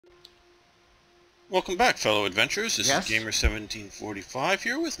Welcome back, fellow adventurers. This Yes? is Gamer1745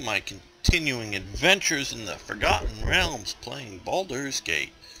 here with my continuing adventures in the Forgotten Realms, playing Baldur's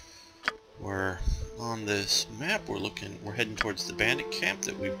Gate. We're on this map. We're heading towards the bandit camp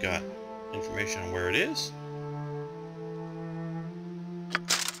that we've got information on where it is.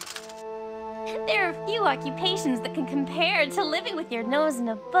 There are few occupations that can compare to living with your nose in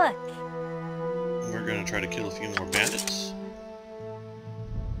a book. We're going to try to kill a few more bandits.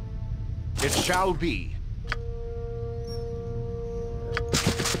 It shall be.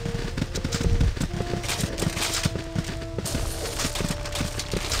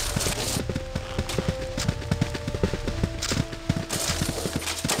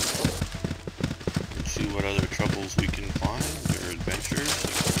 Let's see what other troubles we can find, or adventures,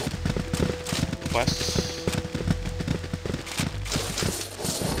 quests.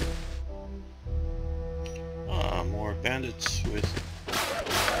 More bandits with...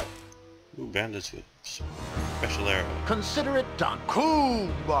 Ooh, bandits with special arrow. Consider it done. Cool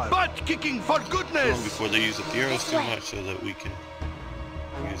one. Butt kicking for goodness. Long before they use the arrows too much, so that we can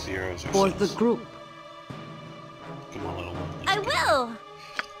use the arrows For ourselves. the group. Come on, little one. I will!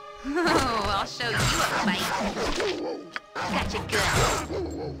 Oh, I'll show you a fight. Gotcha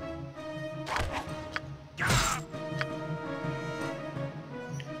good.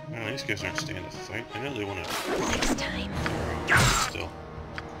 No, these guys aren't standing to fight. I know they want to... Next time. Still.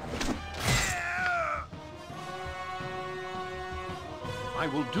 I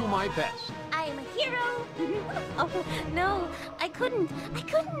will do my best. I am a hero! Oh, no, I couldn't.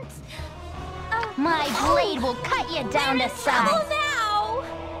 My blade will cut you down to size. now!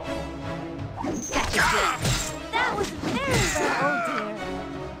 Gotcha good. That was very well, oh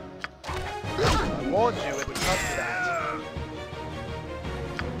dear. I warned you it would come to that.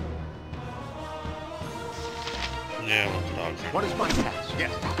 Yeah, well, the dogs What is my task?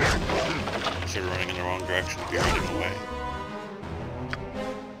 Yes. are sort of running in the wrong direction to be running away.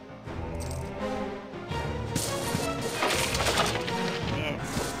 No.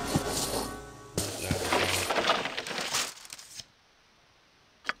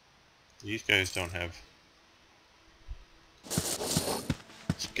 These guys don't have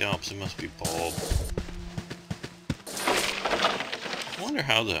scalps, it must be bald. I wonder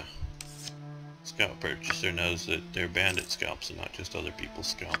how the scout purchaser knows that they're bandit scalps and not just other people's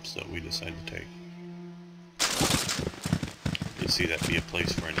scalps that we decide to take. You see that be a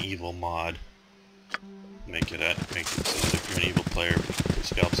place for an evil mod. Make it so that if you're an evil player, put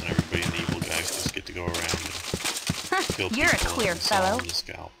scalps on everybody, and the evil guys just get to go around and kill people. You're a queer and sell fellow. them the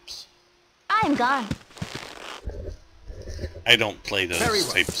scalps. I'm gone. I don't play those Very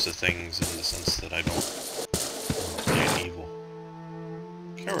well. types of things in the sense that I don't play an evil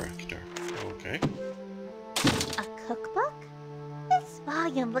character. Okay. A cookbook? This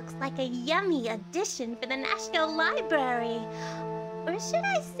volume looks like a yummy addition for the National Library. Or should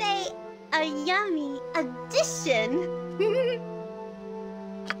I say, a yummy addition?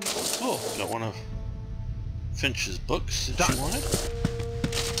 Oh, got one of Finch's books that you wanted.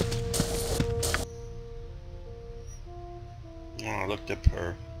 Oh, I looked up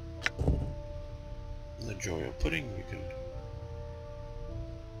her The Joy of Pudding. You can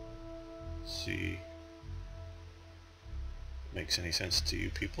see if it makes any sense to you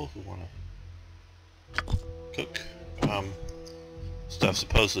people who want to cook stuff.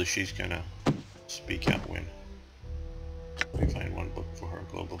 Supposedly she's gonna speak out when we find one book for her.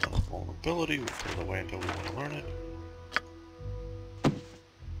 Global vulnerability. We'll put it away until we want to learn it.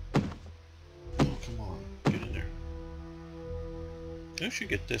 Oh, come on, get in there. I should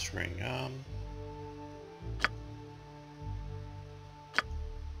get this ring.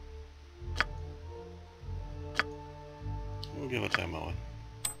 We'll give it to Emily.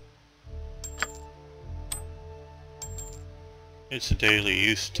 It's a daily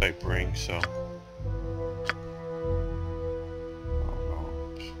use type ring, so.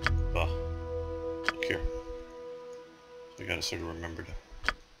 Look here. So I gotta sort of remember to.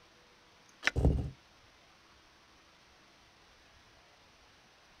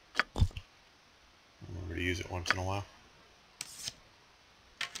 Remember to use it once in a while.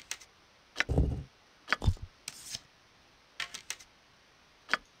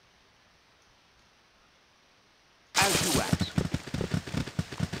 As you ask.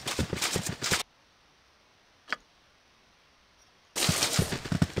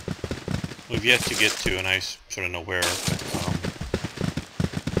 We've yet to get to, and I sort of know where, the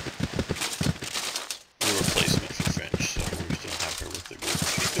replacement for Finch, so we still have her with the group.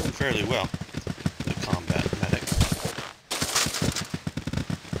 She's doing fairly well, the combat medic.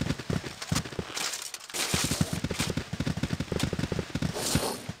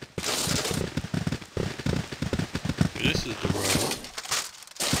 this is the road.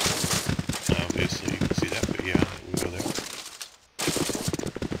 Obviously, you can see that, but yeah, we go there.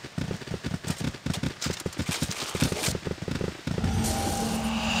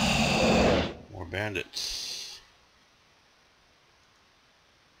 More bandits.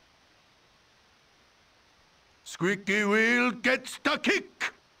 Squeaky wheel gets the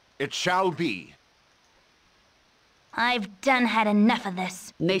kick. It shall be. I've done had enough of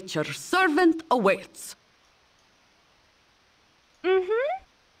this. Nature's servant awaits.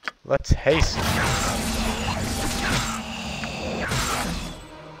 Let's hasten.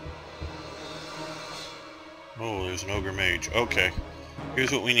 Oh, there's an ogre mage. Okay.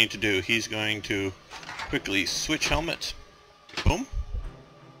 Here's what we need to do. He's going to quickly switch helmet. Boom.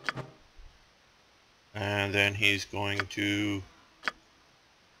 And then he's going to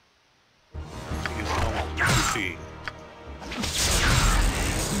take his helmet to 2 feet.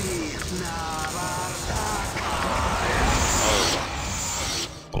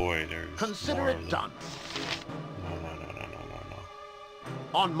 Oh boy, there's Consider more it of them. done.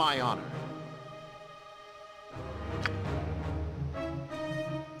 No. On my honor.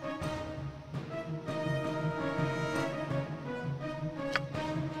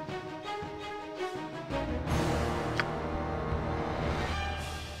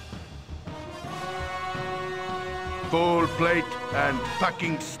 Full plate and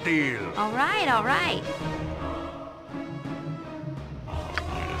packing steel. All right, all right.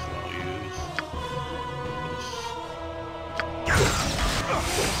 Might as well use this.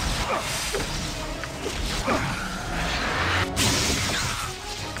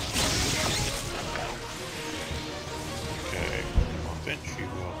 Okay, I'll bench you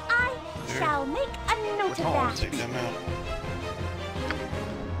up. I There. shall make a note of that. Take them out.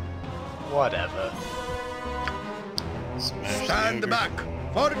 Whatever. Smash the Stand ogre. back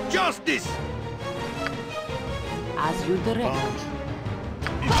for justice. As you direct. Bombs.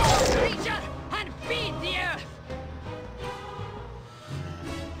 Creature and feed the earth.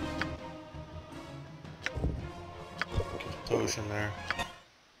 Get a potion there.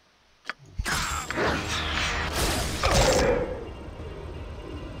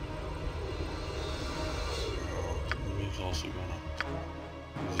 He's also gonna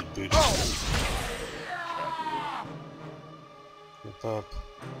use his boots. Flip up.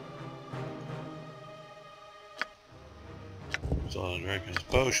 Still hasn't drank his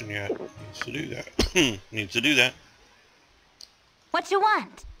potion yet. Needs to do that. Needs to do that. What you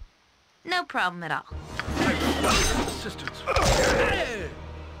want? No problem at all. Assistance.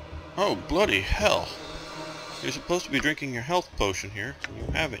 Oh, bloody hell. You're supposed to be drinking your health potion here. You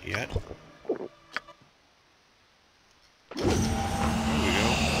haven't yet. There we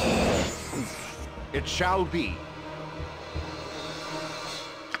go. It shall be.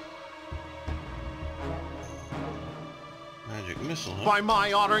 Magic missile, huh? By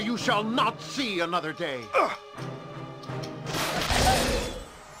my honor, you shall not see another day.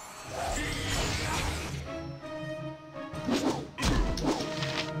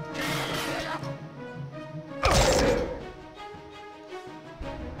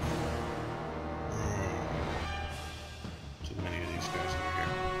 Too many of these guys over here.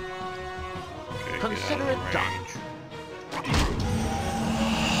 Okay, Consider get it out of done. range.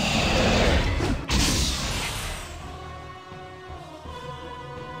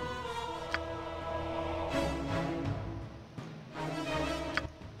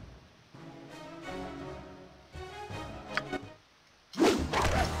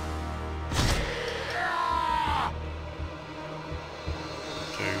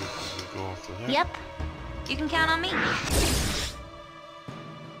 Okay, we go off to there. Yep. You can count on me.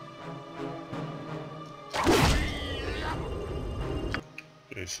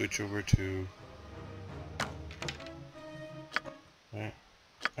 Okay, switch over to that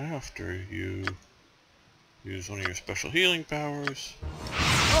after you use one of your special healing powers.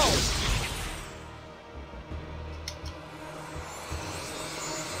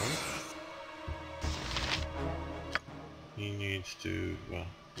 He needs to, well,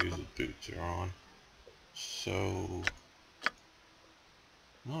 use his boots are on. So,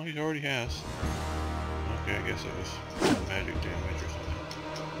 no, he already has. Okay, I guess it was magic damage or something.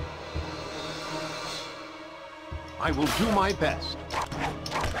 I will do my best.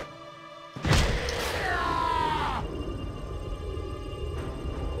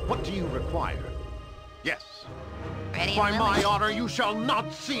 What do you require? Yes. Ready By and my willing. honor, you shall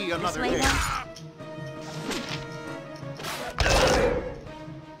not see This another way day. then.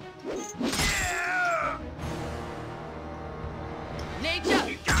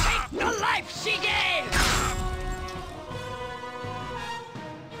 Nature, take the life she gave!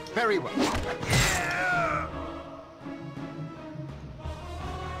 Very well.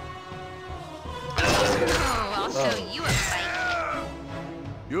 Oh, I'll show you a fight.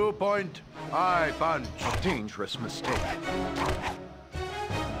 You point, I punch. A dangerous mistake.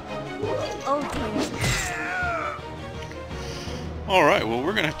 Oh dear. Alright, well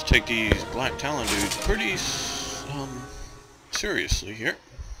we're gonna have to take these Black Talon dudes pretty seriously here.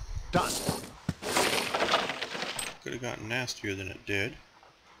 Done. Could have gotten nastier than it did.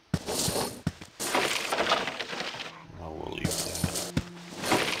 Oh, we'll leave that.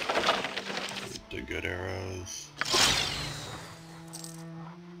 Get the good arrows.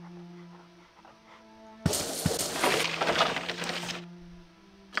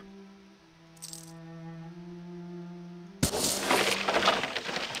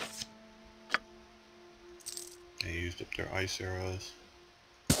 They used up their ice arrows.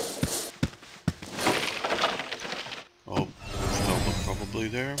 Oh, still probably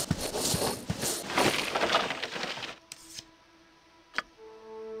there.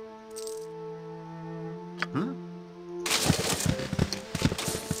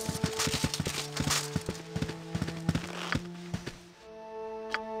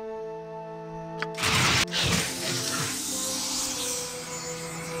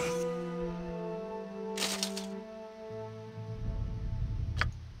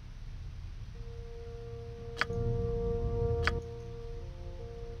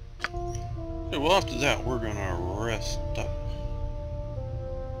 Okay, well after that we're gonna rest up.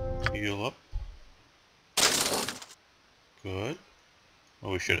 Heal up. Good.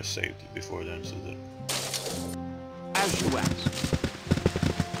 Well, we should have saved it before then so that As you ask.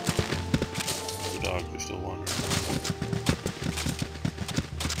 the dogs are still wandering.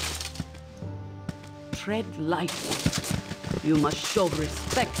 Tread lightly. You must show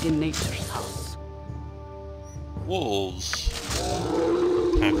respect in nature's house. Wolves.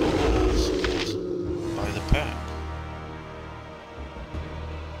 Pack of wolves. By the pack.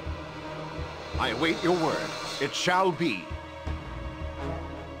 I await your word. It shall be.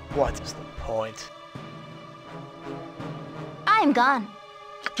 What is the point? I'm gone.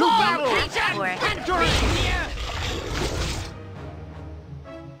 To battle! For it.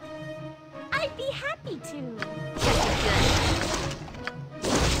 I'd be happy to.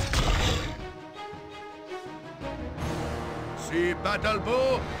 See battle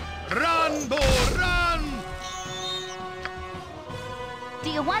bow. Run, bow, run! Do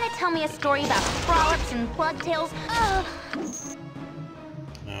you want to tell me a story about frolics and plugtails?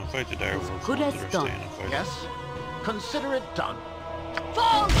 Now fight the dire wolves. good ones as that are done. staying and fight. Yes? Consider it done.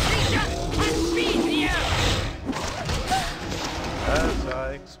 Fall creature and be here! As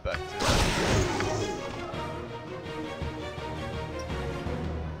I expected.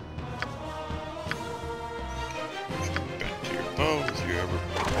 Back to your bow if you ever.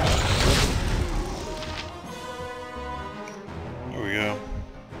 There we go.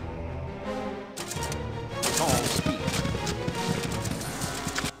 All speed.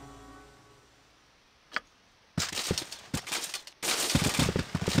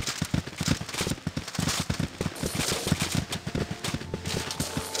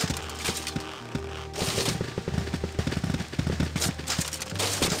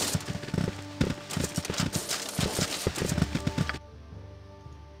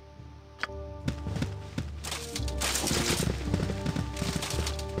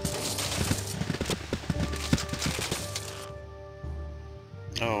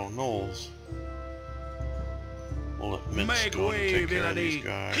 Oh, Knowles. We'll let Mince Make go and way, take care of these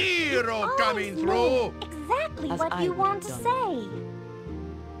villainy. guys. Hero Oh, coming no. through. Exactly As what I you would want to have say.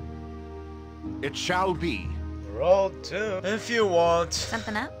 It shall be. Roll 2 if you want.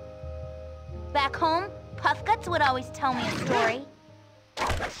 Something up? Back home, Puff Guts would always tell me a story.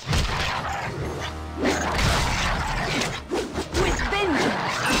 With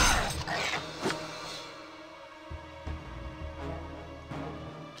vengeance!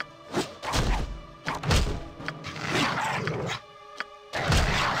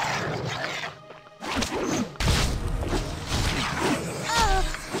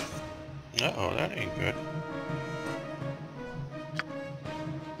 Uh-oh, that ain't good.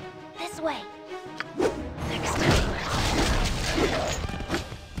 This way. Next time.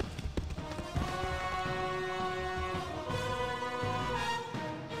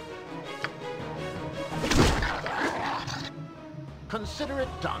 Consider it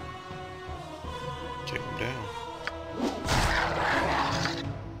done. Take him down.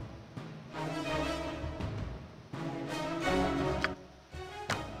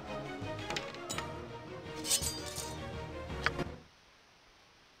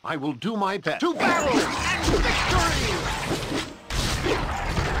 I will do my best. To battle and victory!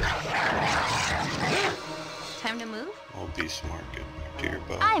 Time to move? Oh, be smart. Get back to your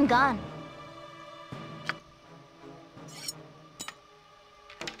bow. I'm gone.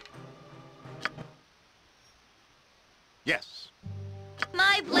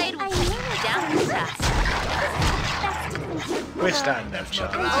 My blade will take you down to dust. We stand no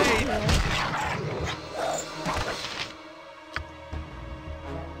chance.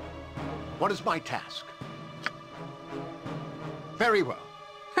 What is my task? Very well.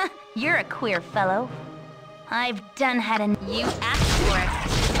 You're a queer fellow. I've done had you asked for it.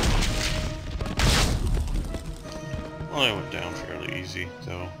 Well, I went down fairly easy,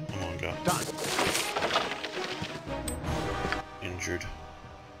 so I'm on go. Done. Injured.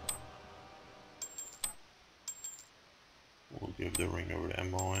 We'll give the ring over to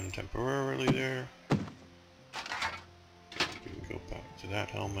MON temporarily there. We can go back to that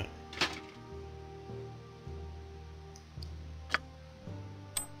helmet.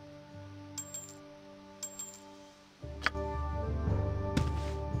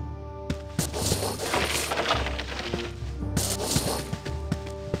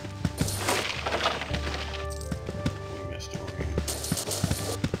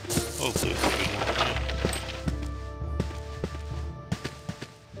 Hopefully it's a good one.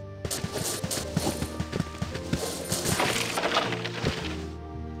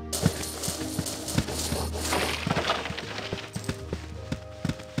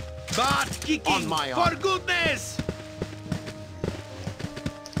 Butt kicking! On my for arm. goodness!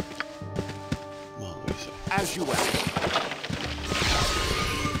 Well, we say. As you will.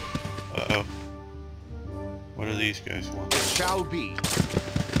 Uh-oh. What do these guys want? It shall be.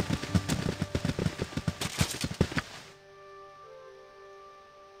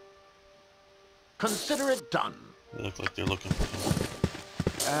 Consider it done. They look like they're looking for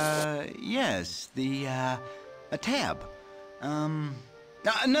something. Yes, a tab.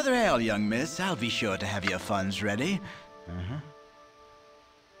 Another ale, young miss. I'll be sure to have your funds ready.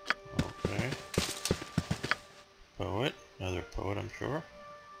 Okay. Poet. Another poet, I'm sure.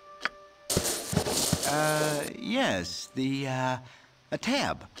 Yes, a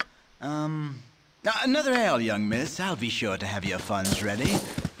tab. Another ale, young miss. I'll be sure to have your funds ready.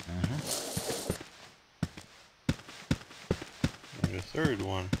 And a third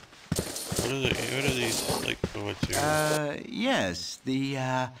one. What are these, like, poets here? Yes,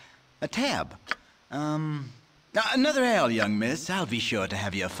 a tab. Another ale, young miss. I'll be sure to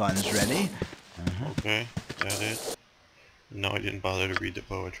have your funds ready. Okay, that it? No, I didn't bother to read the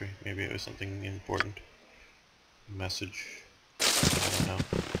poetry. Maybe it was something important. Message. I don't know.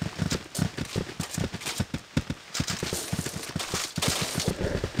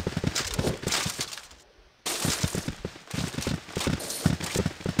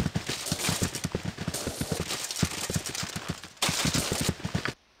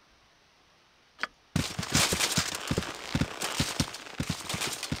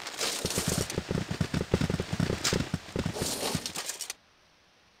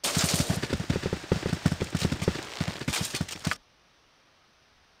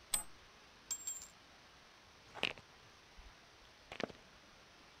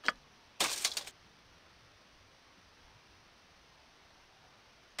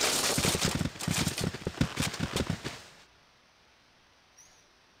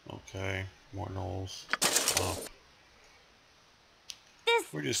 Okay, more knolls. Oh. This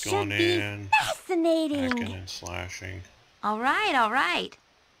We're just should going be in, fascinating. hacking and slashing. All right, all right.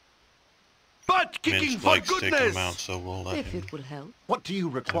 Butt kicking Minch for likes taking goodness! them out, so we'll let If him it will help. What do you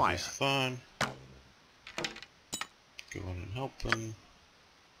have require? his fun. Go in and help them.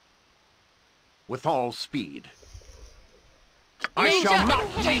 With all speed. I shall not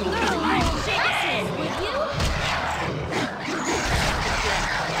yield to you!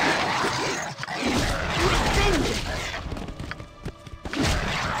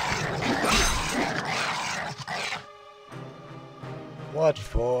 What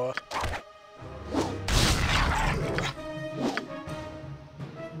for?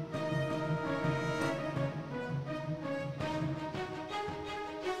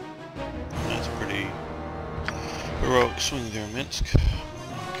 That's pretty heroic swing there, Minsk.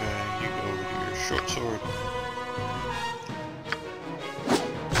 Okay, you go over to your short sword.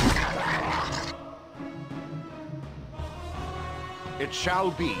 It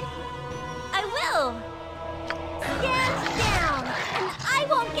shall be. I will. Stand down, and I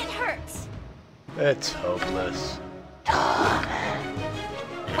won't get hurt. It's hopeless.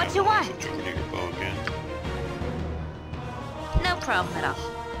 What you want? Switch over to your bow again. No problem at all.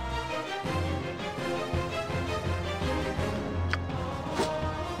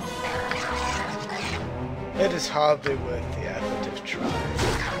 It is hardly worth the effort of trying.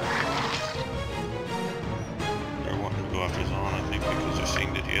 They're wanting to go after Zon, I think, because they're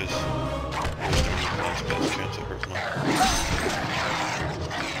seeing that he has that's best chance of hurting them.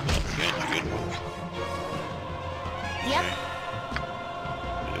 That's a good one. Yep.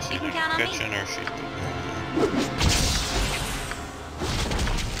 You can count on me. Catching our sheep.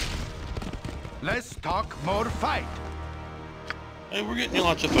 Let's talk more fight. Hey, we're getting you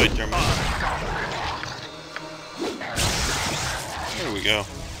lots of fight there, man. There we go.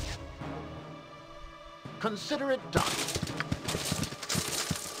 Consider it done.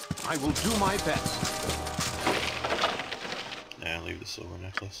 I will do my best. Nah, leave the silver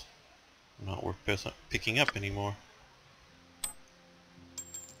necklace. Not worth picking up anymore.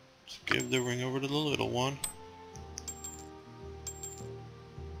 Let's give the ring over to the little one.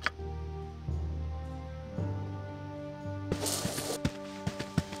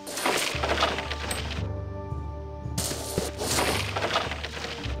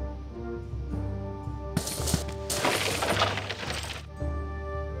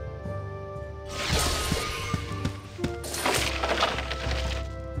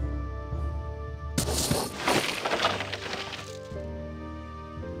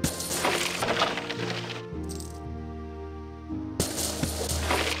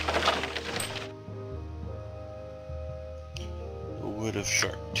 Wood of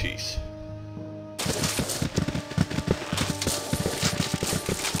sharp teeth.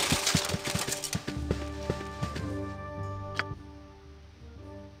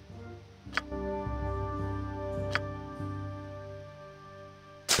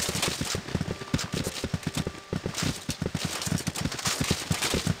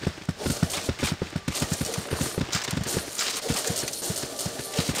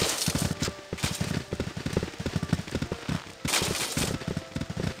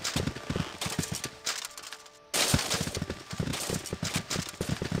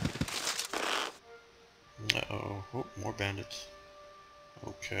 Uh-oh. Oh, more bandits.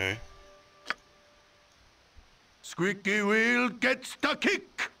 Okay. Squeaky wheel gets the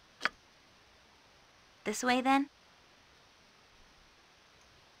kick. This way then?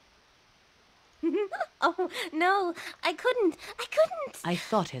 Oh, no, I couldn't. I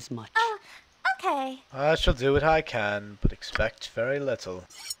thought as much. Oh, okay. I shall do what I can, but expect very little.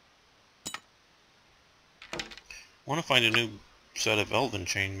 Want to find a new set of elven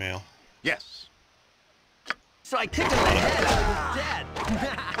chainmail. Yes. So I kicked him in the head and he was dead.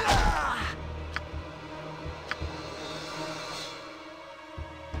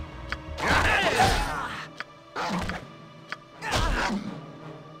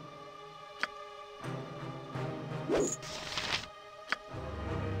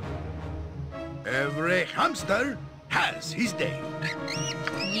 Every hamster has his day.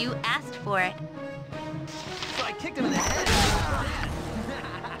 You asked for it. So I kicked him in the head and he was dead.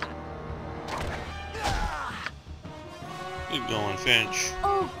 Keep going, Finch.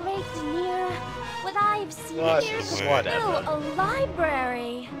 Oh, great Denier. What I've seen What? here is Whatever. a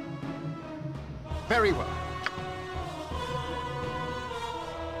library. Very well.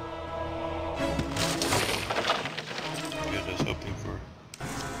 Good, I was hoping for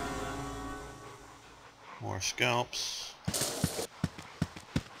more scalps.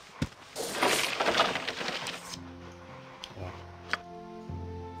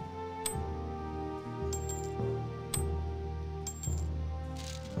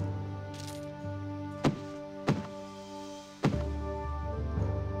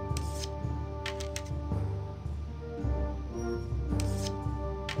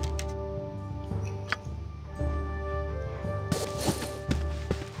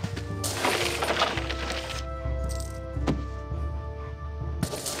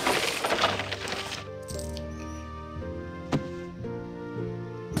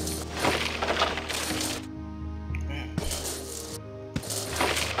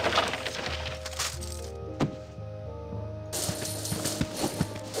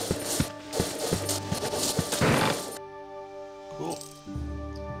 Cool.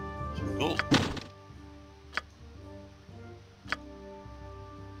 Some gold.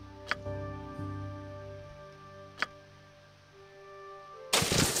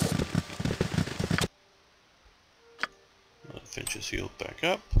 Let Finch's healed back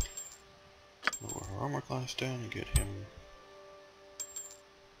up. Lower her armor class down and get him.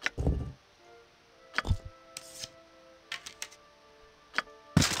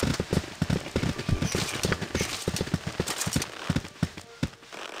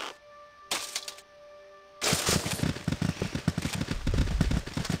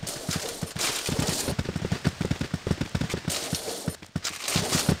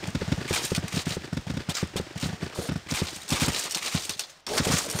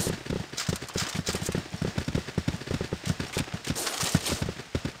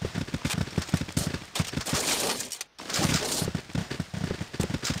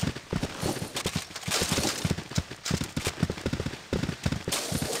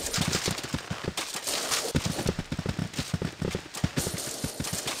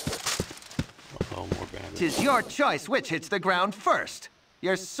 It is your choice which hits the ground first.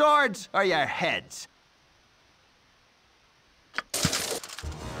 Your swords or your heads. Okay,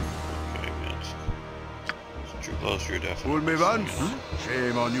 yes. Since you're closer, you're definitely. Fool me once,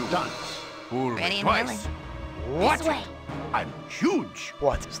 shame on you. Done. Fool Ready me and twice. What? This way. I'm huge.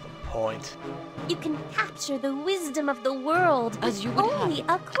 What is the point? You can capture the wisdom of the world As with you would have only it.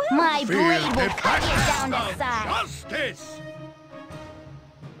 a quill. My Feel blade will the cut you down passion to of size. Justice.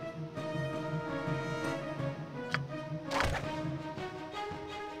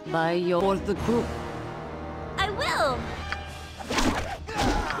 By your the group. I will.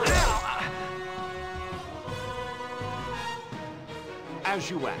 As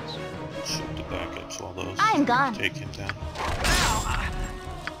you ask. Shoot the backups while those I'm gone. take him down.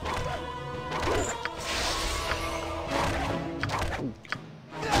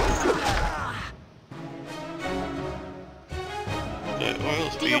 The oil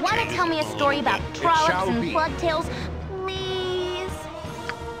Do speed you want to changes tell me a little story about bit. trollops shall and be. floodtails? Please?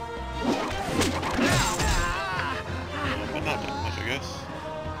 But not that much, I guess.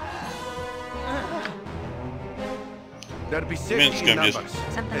 There'd be I mean, it's 60 gonna just-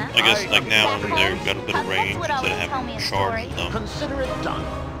 numbers. Something else? I guess like now Back when home, they've got a bit of Pugs range would instead of always tell me having a shards story. with them. Consider it done.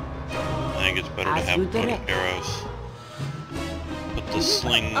 I think it's better to As have you put direct. arrows. But the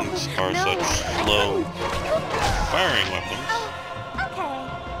slings Oh, are no. such slow firing weapons, Okay.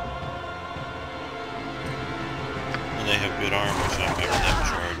 and they have good armor, so having them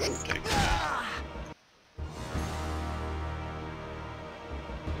charged will take them out.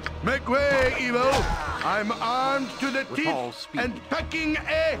 Make way, evil. I'm armed to the With all teeth speed. and packing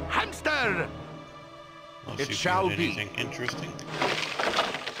a hamster. Let's It see if shall he did be. anything interesting.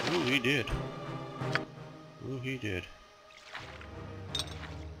 Ooh, he did. Ooh, he did.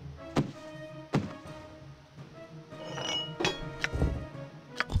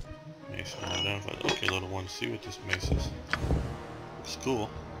 Mace unidentified. Okay, little one, see what this mace is. Looks cool.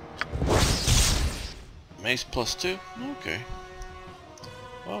 Mace +2? Okay.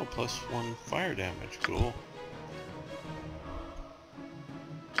 Oh, +1 fire damage. Cool.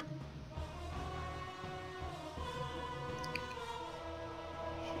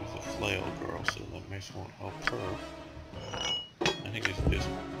 She's a flail girl, so that mace won't help her. I think it's just,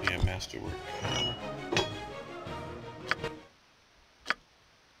 yeah, masterwork.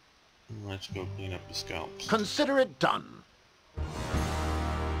 Let's go clean up the scalps. Consider it done.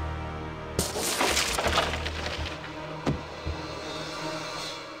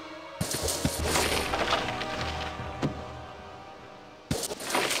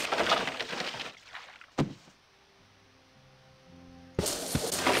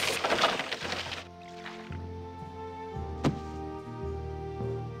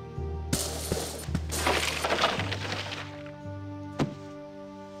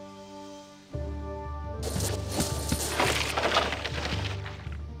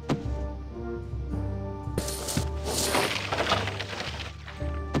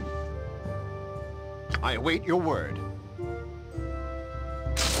 I await your word.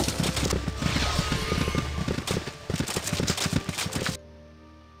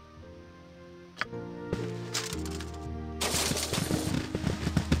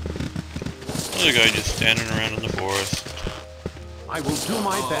 Another guy just standing around in the forest. I will do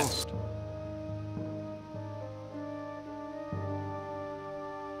my best.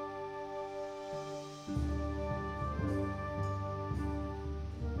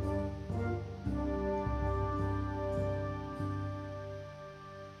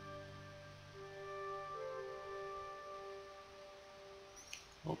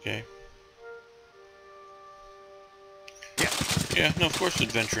 Okay. Yeah, no, of course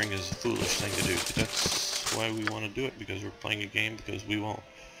adventuring is a foolish thing to do. But that's why we want to do it, because we're playing a game, because we won't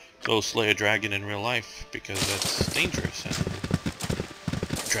go slay a dragon in real life, because that's dangerous,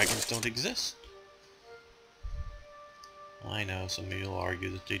 and dragons don't exist. I know, some of you will argue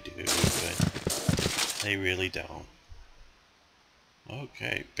that they do, but they really don't.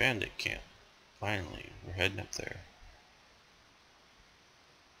 Okay, bandit camp. Finally, we're heading up there.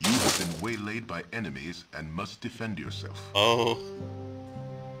 You have been waylaid by enemies and must defend yourself. Oh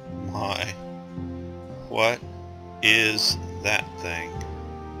my. What is that thing?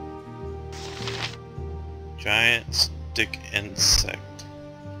 Giant stick insect.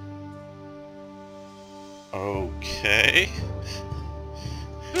 Okay.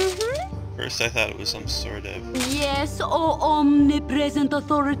 First I thought it was some sort of... Yes, oh omnipresent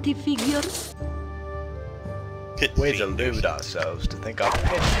authority figures. pit We fiend or delude something. ourselves to think our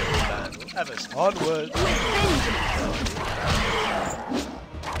pinfield band will have us onward.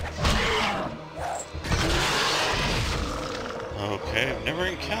 Okay, I've never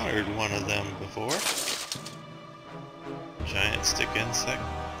encountered one of them before. giant stick insect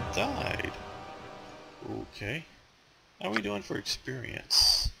died. Okay. How are we doing for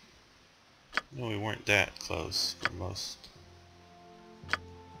experience? No, we weren't that close for most.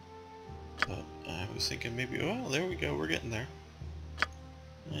 But I was thinking maybe, oh, there we go, we're getting there.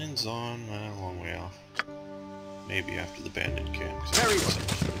 And Zon, a long way off. Maybe after the bandit camp.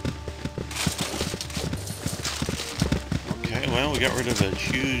 Okay, well, we got rid of a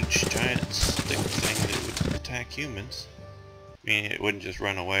huge giant stick thing that would attack humans. I mean, it wouldn't just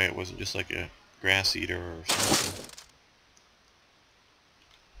run away, it wasn't just like a grass eater or something.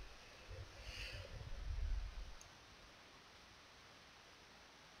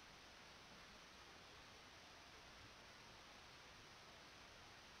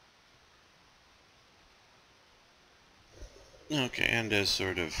 Okay, and as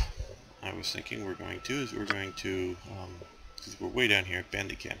sort of I was thinking we're going to, because we're way down here,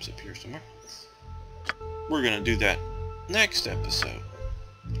 bandit camp's up here somewhere. We're going to do that next episode.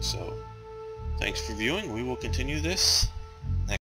 So, thanks for viewing. We will continue this